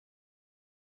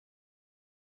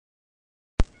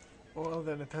Well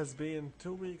then, it has been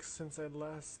 2 weeks since I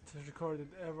last recorded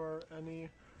ever any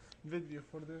video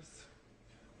for this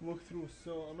walkthrough,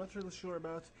 so I'm not really sure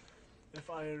about if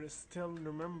I still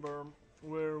remember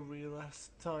where we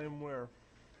last time were.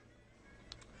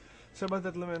 So about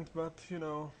that lament, but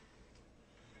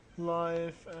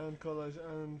life and college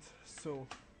and so.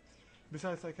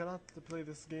 Besides, I cannot play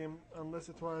this game unless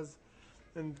it was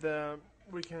in the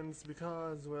weekends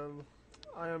because, well,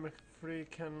 I am a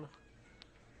freaking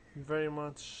very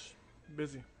much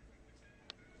busy.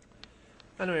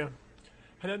 Anyway,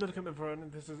 hello and welcome everyone,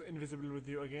 this is Invisible with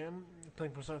you again,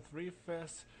 playing Persona 3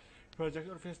 FES, Project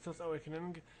Orpheus Telos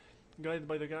Awakening, guided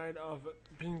by the guide of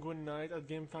Penguin Knight at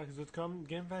GameFAQs.com.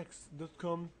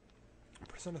 GameFAQs.com,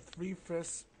 Persona 3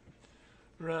 FES,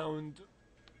 round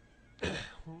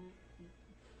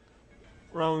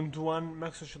 1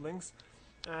 max social links,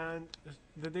 and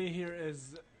the day here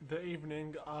is the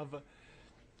evening of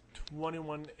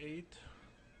 21/8,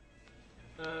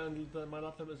 and my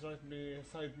laptop is right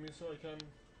beside me so I can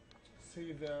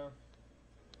see the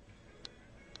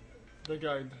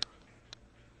guide.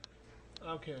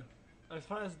 Okay, as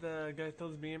far as the guide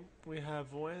tells me, we have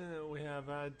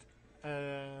had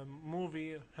a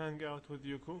movie hangout with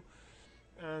Yuku,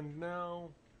 and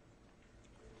now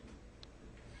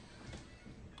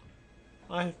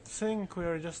I think we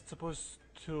are just supposed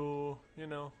to,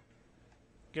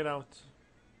 get out.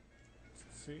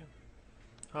 Let's see.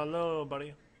 Hello,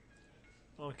 buddy.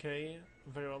 Okay,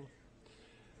 very well.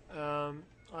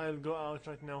 I'll go out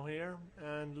right now here,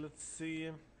 and let's see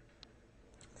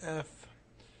if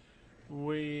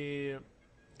we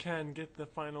can get the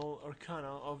final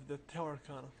arcana of the Tower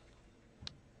Arcana.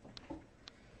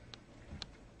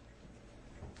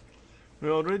 We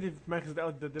already maxed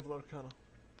out the Devil Arcana.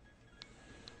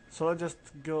 So let's just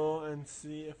go and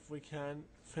see if we can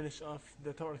finish off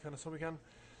the Tower Arcana so we can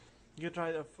get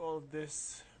rid of all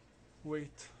this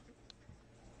weight.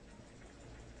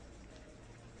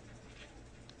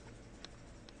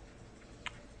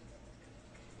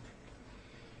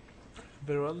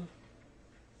 Very well.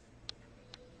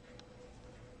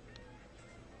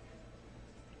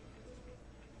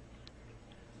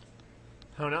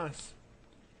 How nice.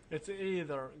 It's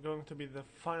either going to be the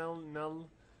final null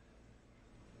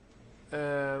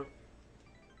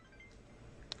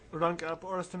rank up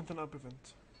or a strengthen up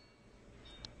event.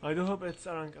 I do hope it's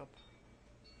a rank up.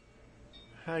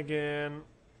 Again,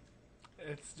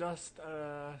 it's just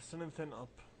a strengthen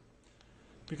up.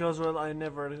 Because, well, I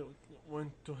never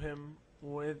went to him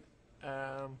with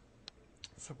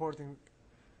supporting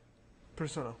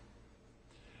persona.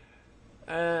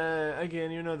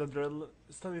 Again, you know the drill.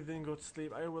 Study then go to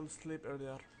sleep. I will sleep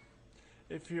earlier.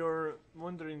 If you're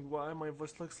wondering why my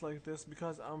voice looks like this,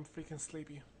 because I'm freaking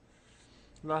sleepy.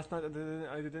 Last night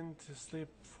I didn't sleep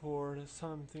for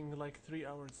something like 3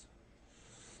 hours.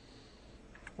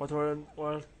 What were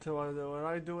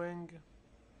I doing?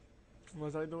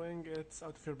 Was I doing? It's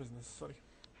out of your business. Sorry.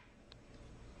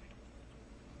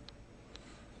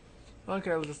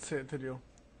 Okay, I'll just tell you.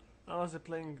 I was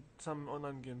playing some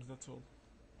online games. That's all.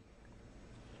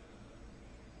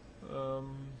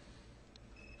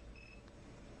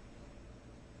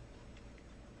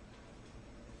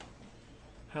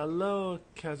 Hello,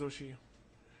 Kazushi.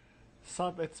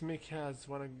 Sup, it's me, Kaz.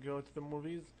 Wanna go to the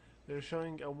movies? They're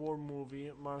showing a war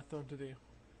movie marathon today.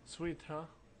 Sweet, huh?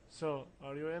 So,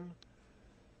 are you in?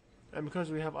 And because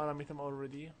we have Aramitam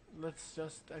already, let's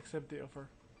just accept the offer,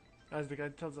 as the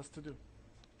guide tells us to do.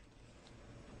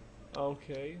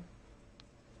 Okay.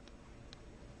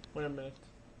 Wait a minute.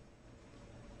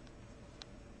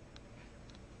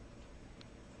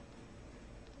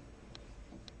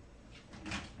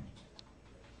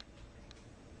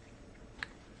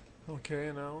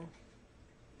 Okay, now.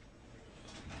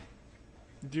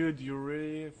 Dude, you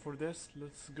ready for this?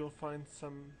 Let's go find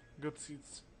some good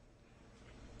seats.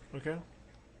 Okay?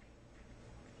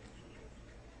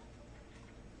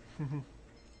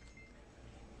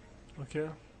 Okay.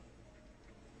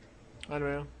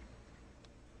 Anyway.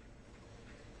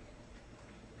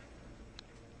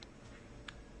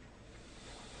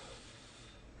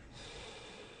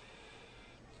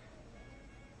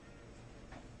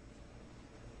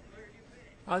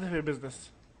 Out of your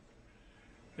business.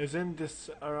 Isn't this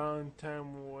around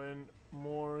time when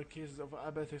more cases of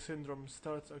apathy syndrome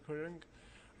starts occurring?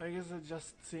 I guess it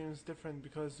just seems different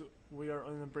because we are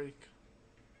on a break.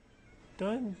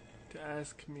 Don't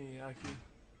ask me, Aki.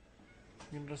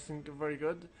 Interesting, very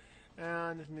good.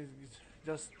 And let me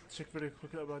just check very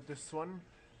quickly about this one.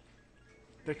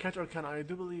 The Cat Arcana, I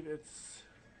do believe it's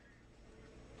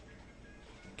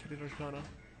Cat Arcana.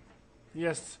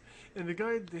 Yes, in the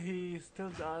guide he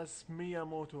still asks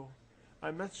Miyamoto.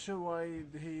 I'm not sure why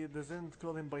he doesn't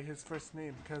call him by his first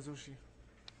name, Kazushi.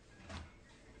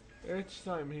 Each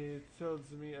time he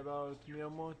tells me about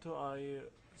Miyamoto, I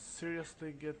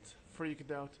seriously get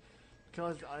freaked out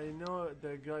because I know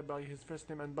the guy by his first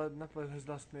name and but not by his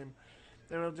last name.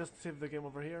 I will just save the game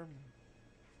over here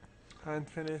and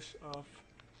finish off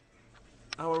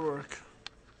our work.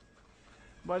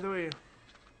 By the way,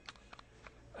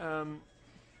 um,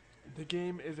 the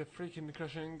game is a freaking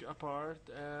crashing apart,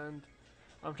 and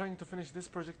I'm trying to finish this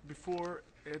project before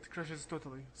it crashes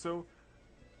totally. So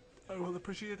I will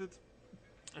appreciate it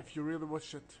if you really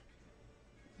watch it.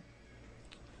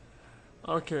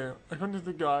 Okay, according to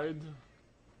the guide,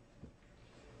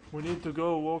 we need to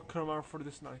go walk Kermar for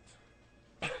this night.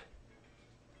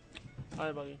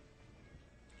 Hi, buddy.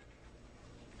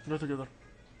 Go together.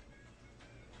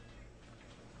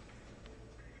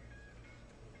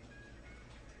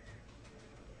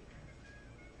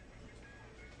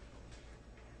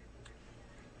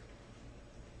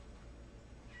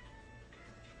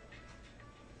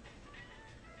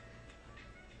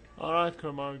 Alright,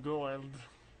 Kermar, go wild.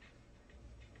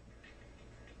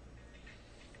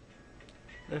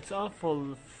 It's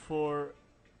awful for...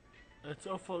 It's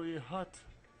awfully hot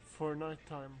for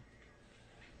nighttime.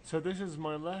 So this is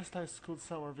my last high school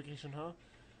summer vacation, huh?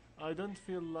 I don't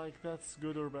feel like that's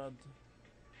good or bad.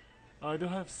 I do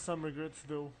have some regrets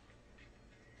though.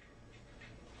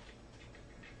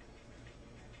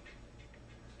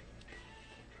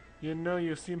 You know,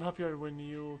 you seem happier when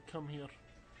you come here.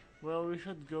 Well, we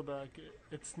should go back.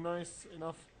 It's nice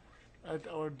enough at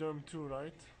our dorm too,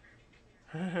 right?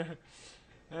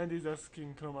 And he's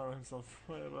asking Komar himself.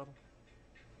 Whatever.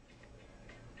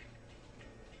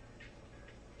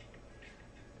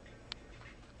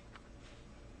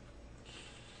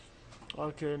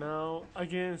 Okay, now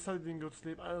again, Saturday didn't go to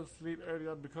sleep. I'll sleep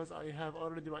earlier because I have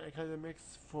already my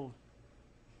academics full.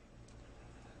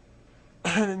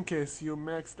 And in case you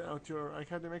maxed out your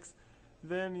academics,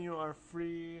 then you are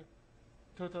free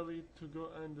totally to go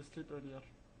and sleep earlier.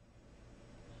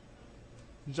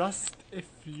 Just if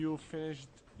you finished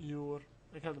your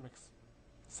academics.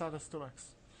 Status to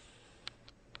max.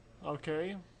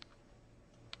 Okay.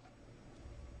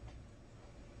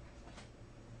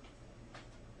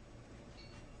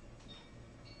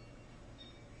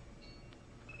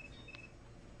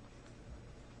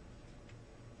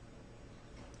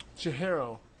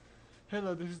 Chihiro.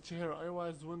 Hello, this is Chihiro. I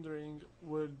was wondering,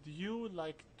 would you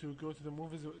like to go to the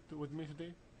movies with me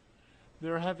today?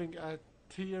 They're having a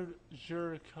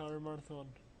tear-jerker marathon.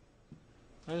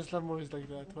 I just love movies like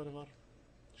that, whatever.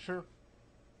 Sure.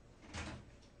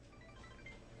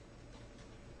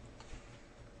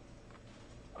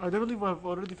 I do believe I've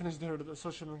already finished the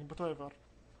social link, but whatever.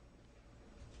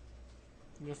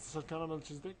 Yes, Sarkana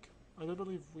Melchizedek. I do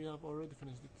believe we have already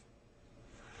finished it.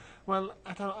 Well,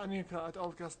 at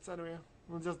all costs anyway,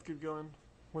 we'll just keep going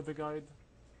with the guide.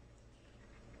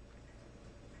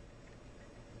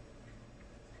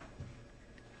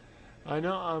 I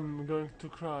know I'm going to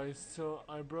cry, so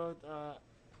I brought a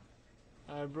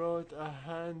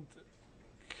handkerchief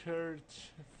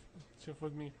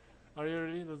with me. Are you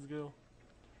ready? Let's go.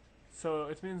 So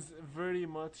it means very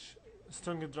much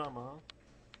strong drama, huh?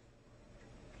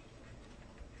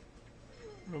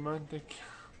 Romantic.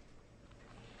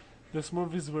 These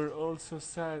movies were all so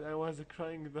sad. I was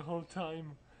crying the whole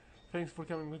time. Thanks for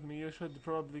coming with me. You should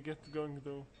probably get going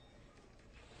though.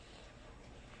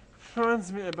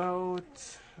 Reminds me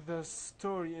about the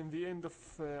story in the end of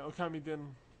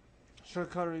Okami-den.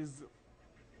 Shirokari's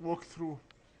walkthrough.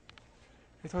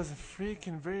 It was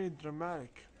freaking very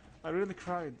dramatic. I really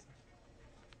cried.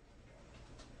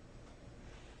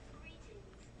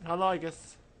 Hello, I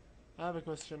guess. I have a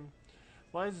question.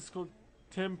 Why is the school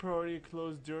temporarily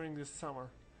closed during this summer?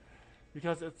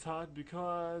 Because it's hot,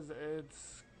 because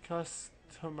it's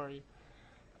customary.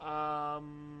 I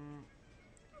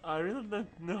really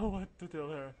don't know what to tell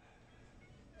her.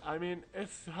 I mean,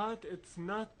 it's hot, it's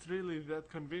not really that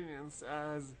convenience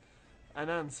as an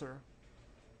answer.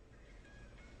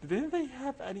 Didn't they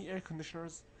have any air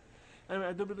conditioners? Anyway,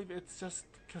 I do believe it's just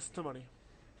customary.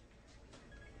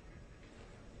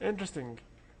 Interesting.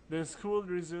 The school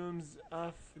resumes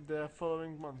the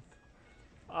following month.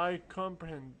 I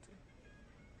comprehend.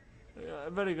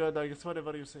 Very good, I guess.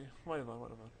 Whatever you say. Whatever.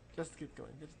 Just keep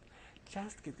going.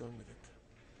 Just keep going with it.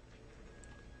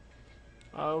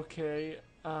 Okay.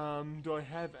 Do I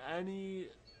have any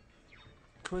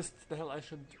quests the hell I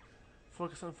should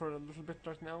focus on for a little bit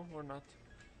right now or not?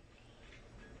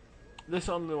 This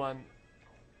only one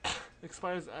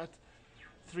expires at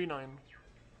 3/9.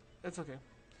 It's okay.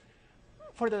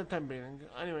 for the time being.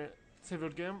 Anyway, save your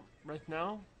game right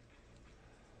now.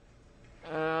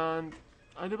 And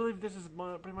I do believe this is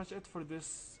pretty much it for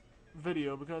this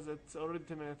video because it's already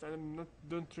 10 minutes.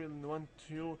 Don't really want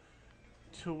you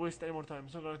to waste any more time.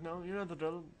 So right now, you know the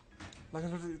drill. Like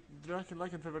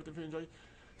and favorite if you enjoy.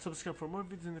 Subscribe for more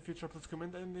videos in the future. Please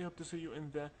comment, and I hope to see you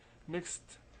in the next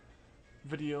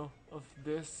video of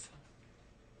this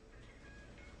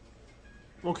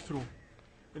walkthrough.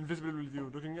 Invisible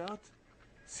view. Looking out.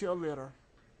 See you all later.